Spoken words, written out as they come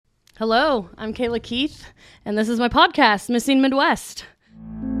Hello, I'm Kayla Keith, and this is my podcast, Missing Midwest.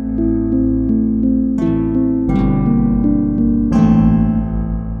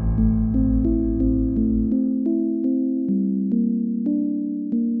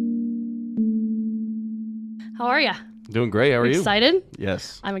 How are ya? Doing great. How are you? Excited?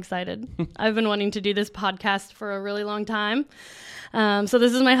 Yes. I'm excited. I've been wanting to do this podcast for a really long time. So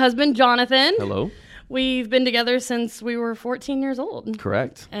this is my husband, Jonathan. Hello. We've been together since we were 14 years old.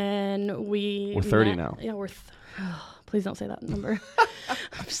 Correct. And we're 30 now. Yeah, please don't say that number.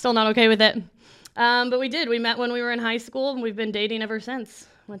 I'm still not okay with it. But we did. We met when we were in high school, and we've been dating ever since.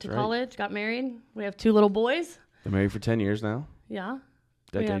 Went to college, got married. We have 2 little boys. Been married for 10 years now. Yeah.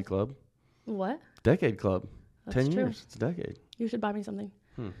 Decade Club. What? Decade Club. That's 10 true. years. It's a decade. You should buy me something.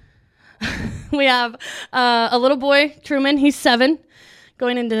 We have a little boy, Truman. He's 7,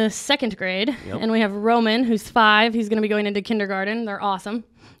 going into 2nd grade. Yep. And we have Roman, who's 5. He's going to be going into kindergarten. They're awesome.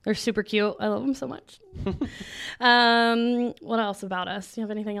 They're super cute. I love them so much. What else about us? Do you have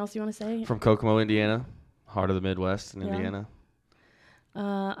anything else you want to say? From Kokomo, Indiana. Heart of the Midwest in Indiana.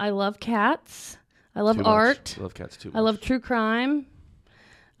 I love cats. I love Too art. much. Love cats too much. I love true crime.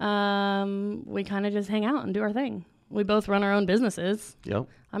 We kind of just hang out and do our thing. We both run our own businesses. Yep.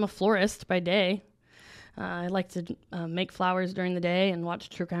 I'm a florist by day. I like to make flowers during the day and watch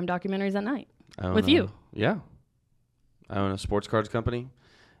true crime documentaries at night. With you. Yeah. I own a sports cards company,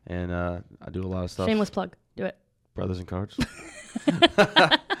 and I do a lot of stuff. Shameless plug. Do it. Brothers and Cards.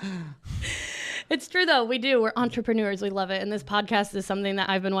 It's true, though. We do. We're entrepreneurs. We love it. And this podcast is something that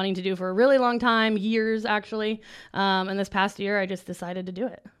I've been wanting to do for a really long time, years, actually. And this past year, I just decided to do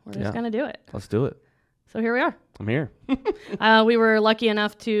it. We're just going to do it. Let's do it. So here we are. I'm here. We were lucky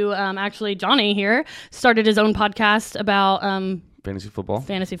enough to actually, Johnny here started his own podcast about Fantasy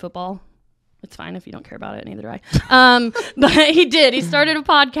football. It's fine if you don't care about it. Neither do I. But he did. He started a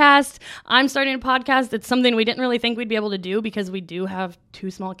podcast. I'm starting a podcast. It's something we didn't really think we'd be able to do because we do have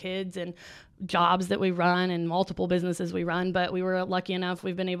 2 small kids and jobs that we run and multiple businesses we run. But we were lucky enough.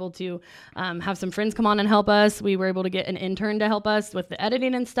 We've been able to have some friends come on and help us. We were able to get an intern to help us with the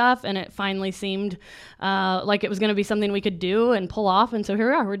editing and stuff. And it finally seemed like it was going to be something we could do and pull off. And so here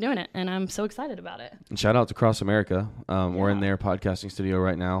we are. We're doing it. And I'm so excited about it. And shout out to Cross America. We're in their podcasting studio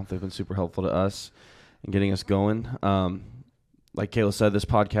right now. They've been super helpful to us in getting us going. Like Kayla said, this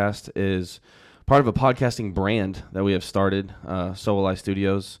podcast is part of a podcasting brand that we have started, Solai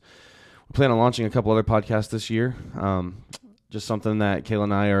Studios. We plan on launching a couple other podcasts this year. Just something that Kayla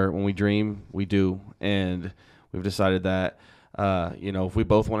and I when we dream, we do. And we've decided that, if we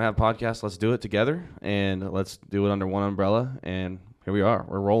both want to have podcasts, let's do it together. And let's do it under one umbrella. And here we are.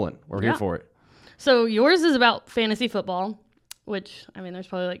 We're rolling. We're here for it. So yours is about fantasy football, which, there's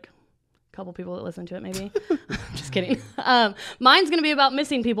probably like a couple people that listen to it maybe. Just kidding. Mine's going to be about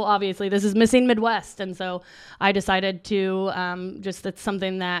missing people, obviously. This is Missing Midwest. And so I decided to that's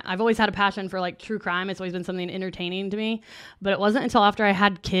something that I've always had a passion for, like true crime. It's always been something entertaining to me. But it wasn't until after I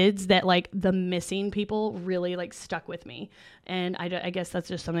had kids that like the missing people really like stuck with me. And I guess that's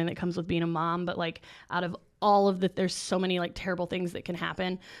just something that comes with being a mom. But like out of all of there's so many like terrible things that can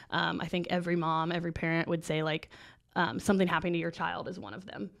happen. I think every mom, every parent would say like, something happening to your child is one of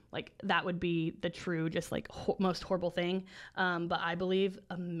them. Like that would be the true, just like most horrible thing. But I believe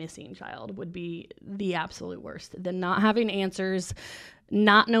a missing child would be the absolute worst. The not having answers,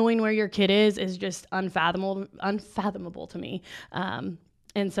 not knowing where your kid is just unfathomable to me.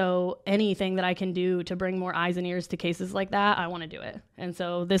 And so anything that I can do to bring more eyes and ears to cases like that, I want to do it. And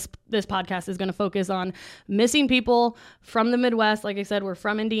so this podcast is going to focus on missing people from the Midwest. Like I said, we're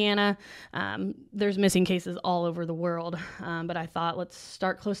from Indiana. There's missing cases all over the world. But I thought, let's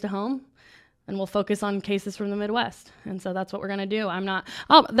start close to home and we'll focus on cases from the Midwest. And so that's what we're going to do.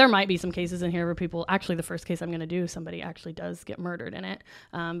 There might be some cases in here where people, actually the first case I'm going to do, somebody actually does get murdered in it.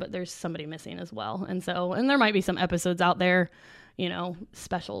 But there's somebody missing as well. And there might be some episodes out there,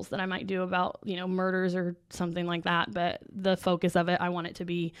 specials that I might do about, murders or something like that. But the focus of it, I want it to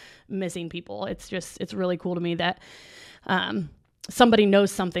be missing people. It's really cool to me that somebody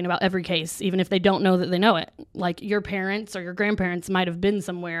knows something about every case, even if they don't know that they know it. Like your parents or your grandparents might have been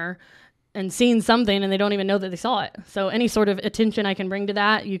somewhere and seen something and they don't even know that they saw it. So any sort of attention I can bring to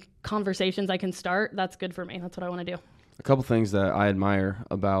that, conversations I can start, that's good for me. That's what I want to do. A couple things that I admire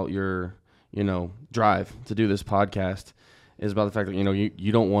about your, drive to do this podcast is about the fact that,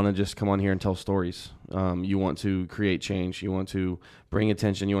 you don't want to just come on here and tell stories. You want to create change. You want to bring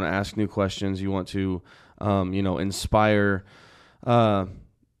attention. You want to ask new questions. You want to, inspire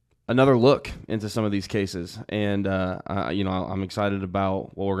another look into some of these cases. And, I'm excited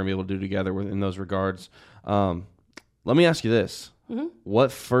about what we're going to be able to do together in those regards. Let me ask you this.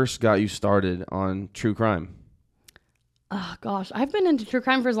 What first got you started on true crime? Oh gosh, I've been into true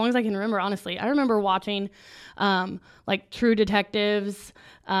crime for as long as I can remember. Honestly, I remember watching, like True Detectives,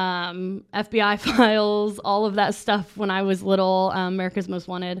 FBI Files, all of that stuff when I was little. America's Most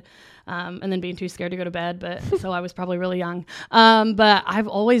Wanted, and then being too scared to go to bed. But so I was probably really young. But I've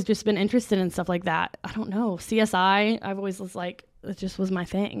always just been interested in stuff like that. I don't know, CSI. I've always was like, it just was my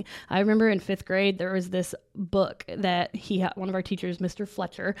thing. I remember in 5th grade, there was this book that he had, one of our teachers, Mr.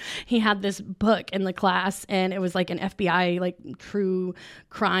 Fletcher, he had this book in the class, and it was like an FBI, like true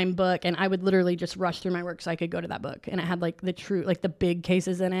crime book. And I would literally just rush through my work so I could go to that book. And it had like the true, like the big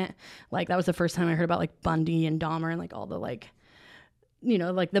cases in it. Like that was the first time I heard about like Bundy and Dahmer and like all the like, you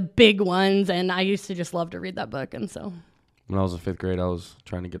know, like the big ones. And I used to just love to read that book. And so When I was in 5th grade, I was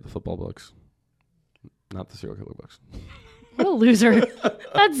trying to get the football books, not the serial killer books. what a loser.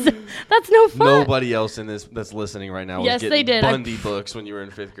 That's no fun. Nobody else in this that's listening right now Yes, was they getting did. Bundy books when you were in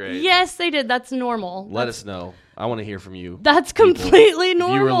 5th grade. Yes, they did. That's normal. Let us know. I want to hear from you. That's people. completely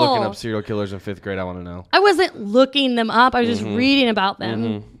normal. If you were looking up serial killers in 5th grade, I want to know. I wasn't looking them up. I was just reading about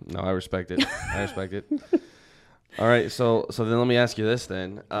them. No, I respect it. I respect it. All right, so then let me ask you this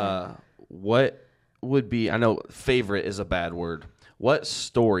then. What would be, I know favorite is a bad word. What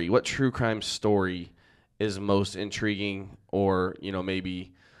true crime story is most intriguing or, you know,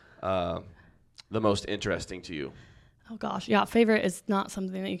 maybe the most interesting to you? Oh gosh, yeah. Favorite is not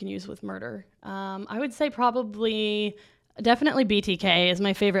something that you can use with murder. I would say definitely BTK is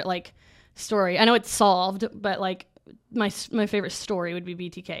my favorite like story. I know it's solved, but like my favorite story would be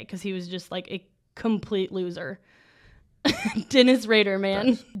BTK because he was just like a complete loser. Dennis Rader, man.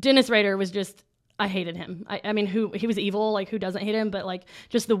 Nice. Dennis Rader was just, I hated him. I mean, he was evil, like who doesn't hate him, but like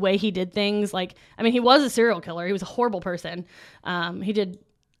just the way he did things, like, I mean, he was a serial killer. He was a horrible person. He did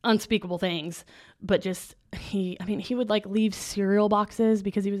unspeakable things, but just, he would like leave cereal boxes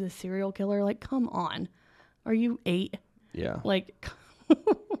because he was a serial killer. Like, come on. Are you 8? Yeah. Like,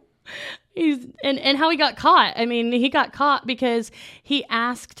 and how he got caught. I mean, he got caught because he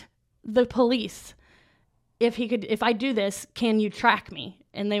asked the police if I do this, can you track me?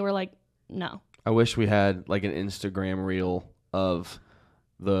 And they were like, no. I wish we had like an Instagram reel of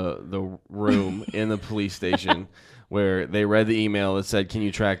the room in the police station where they read the email that said, can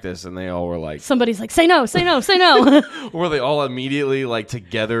you track this? And they all were like, somebody's like, say no, say no, say no. or were they all immediately like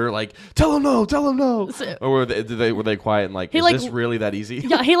together, like, tell them no. Or were they quiet and like, is this really that easy?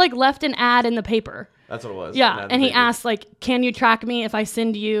 Yeah, he like left an ad in the paper. That's what it was. Yeah, and he asked like, can you track me if I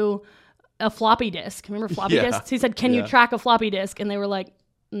send you a floppy disk? Remember floppy disks? He said, can you track a floppy disk? And they were like,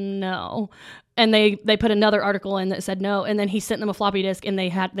 no. And they put another article in that said no, and then he sent them a floppy disk, and they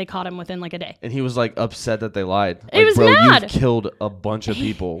caught him within like a day. And he was like upset that they lied. He like, was bro, mad. You've killed a bunch of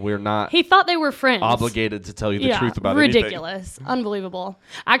people. We're not. He thought they were friends. Obligated to tell you the truth about ridiculous, unbelievable.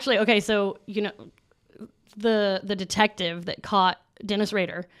 Actually, okay, so you know, the detective that caught Dennis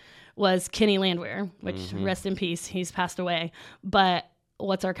Rader was Kenny Landwehr, which rest in peace, he's passed away. But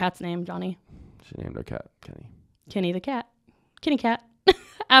what's our cat's name, Johnny? She named her cat Kenny. Kenny the cat. Kenny Cat.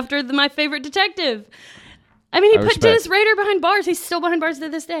 After my favorite detective. I mean, he put Dennis Rader behind bars. He's still behind bars to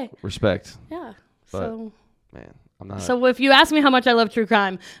this day. Respect. Yeah. But, man, I'm not. So if you ask me how much I love true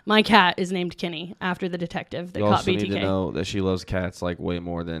crime, my cat is named Kenny after the detective that caught BTK. You also need to know that she loves cats like way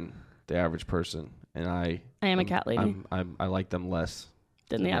more than the average person, and I am a cat lady. I like them less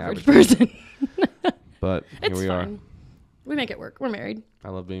than the average person. But it's here we fine. are. We make it work. We're married. I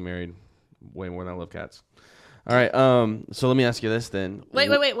love being married way more than I love cats. All right. So let me ask you this then. Wait.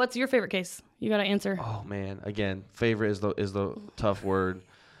 What's your favorite case? You got to answer. Oh man. Again, favorite is the tough word.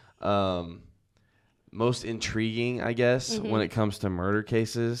 Most intriguing, I guess, when it comes to murder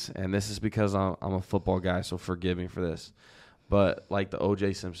cases, and this is because I'm a football guy, so forgive me for this. But like the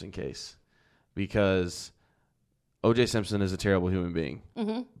O.J. Simpson case, because O.J. Simpson is a terrible human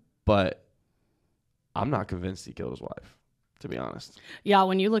being, but I'm not convinced he killed his wife, to be honest. Yeah,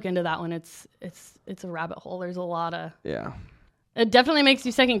 when you look into that one, it's a rabbit hole. There's a lot of... Yeah. It definitely makes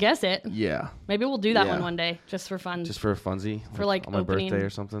you second guess it. Yeah. Maybe we'll do that one day, just for fun. Just for a funsy? For like on my birthday or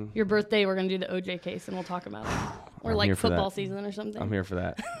something? Your birthday, we're going to do the OJ case, and we'll talk about it. Or like football season or something. I'm here for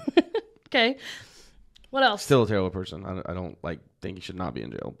that. Okay. What else? Still a terrible person. I don't think he should not be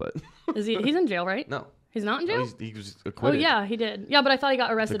in jail, but... He's in jail, right? No. He's not in jail? No, he was acquitted. Oh, yeah, he did. Yeah, but I thought he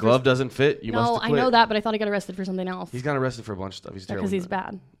got arrested. The glove doesn't fit. You must acquit. I know that, but I thought he got arrested for something else. He's got arrested for a bunch of stuff. He's terrible. Because he's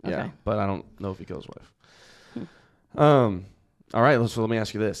bad. Okay. Yeah, but I don't know if he killed his wife. All right, so let me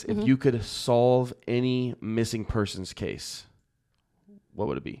ask you this. If you could solve any missing persons case, what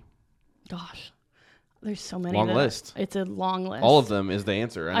would it be? Gosh. There's so many. Long list. It's a long list. All of them is the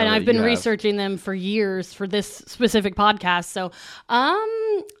answer. And I've been researching them for years for this specific podcast. So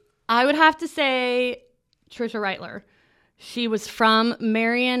I would have to say Trisha Reitler. She was from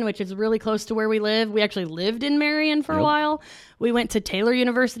Marion, which is really close to where we live. We actually lived in Marion for a while. We went to Taylor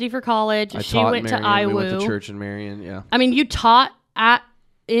University for college. I She taught went Marion. to IWU. We went to church in Marion, yeah. I mean, you taught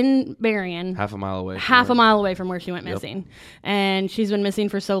in Marion. Half a mile away. Half a mile away from where she went missing. And she's been missing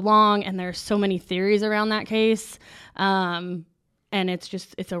for so long, and there's so many theories around that case. And it's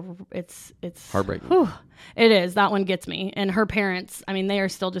just, it's heartbreaking. Whew, it is. That one gets me. And her parents, I mean, they are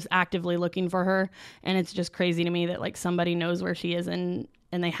still just actively looking for her. And it's just crazy to me that like somebody knows where she is and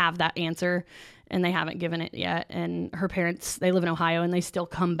they have that answer and they haven't given it yet. And her parents, they live in Ohio and they still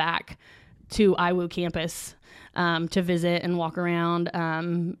come back to IWU campus to visit and walk around.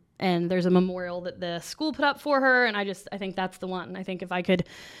 And there's a memorial that the school put up for her. And I think that's the one. I think if I could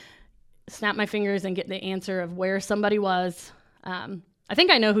snap my fingers and get the answer of where somebody was, I think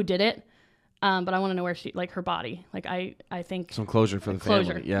I know who did it, but I want to know where she, like her body. Like I think some closure for the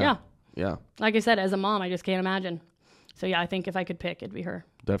family. Yeah. Like I said, as a mom, I just can't imagine. So yeah, I think if I could pick, it'd be her.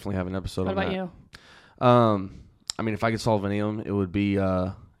 Definitely have an episode on that. What about you? I mean, if I could solve any of them, it would be,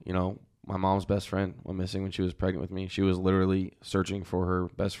 my mom's best friend went missing when she was pregnant with me. She was literally searching for her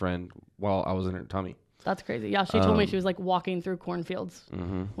best friend while I was in her tummy. That's crazy. Yeah, she told me she was like walking through cornfields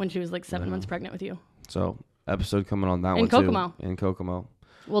when she was like 7 months pregnant with you. So episode coming on that in one Kokomo. too. In Kokomo.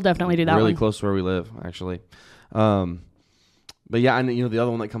 We'll definitely do that really one. close to where we live, actually. But yeah, and the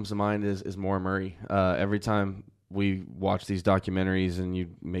other one that comes to mind is Maura Murray. Every time we watch these documentaries and you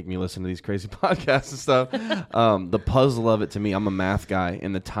make me listen to these crazy podcasts and stuff, the puzzle of it to me, I'm a math guy,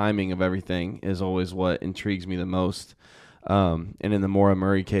 and the timing of everything is always what intrigues me the most. And in the Maura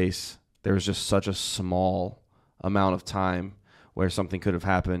Murray case, there was just such a small amount of time where something could have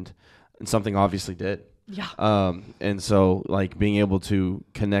happened, and something obviously did. Yeah. And so like being able to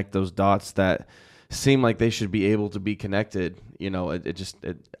connect those dots that seem like they should be able to be connected,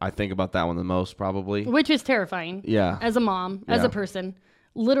 I think about that one the most probably. Which is terrifying. Yeah. As a mom, as a person,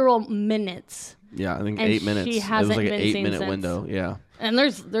 literal minutes. Yeah, I think and 8 minutes. She hasn't it was like been an 8 minute since. window. Yeah. And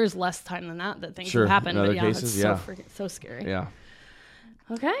there's less time than that things Sure. have happened. In other But yeah, cases, it's yeah. so scary. Yeah.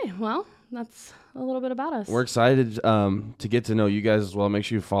 Okay, well, that's a little bit about us. We're excited to get to know you guys as well. Make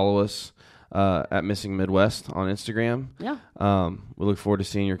sure you follow us at Missing Midwest on Instagram. Yeah. We look forward to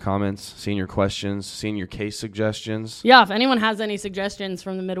seeing your comments, seeing your questions, seeing your case suggestions. Yeah, if anyone has any suggestions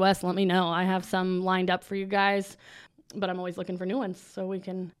from the Midwest, let me know. I have some lined up for you guys, but I'm always looking for new ones so we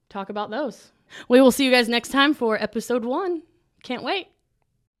can talk about those. We will see you guys next time for episode 1. Can't wait.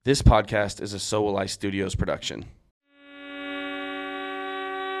 This podcast is a So Will I Studios production.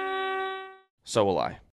 So Will I.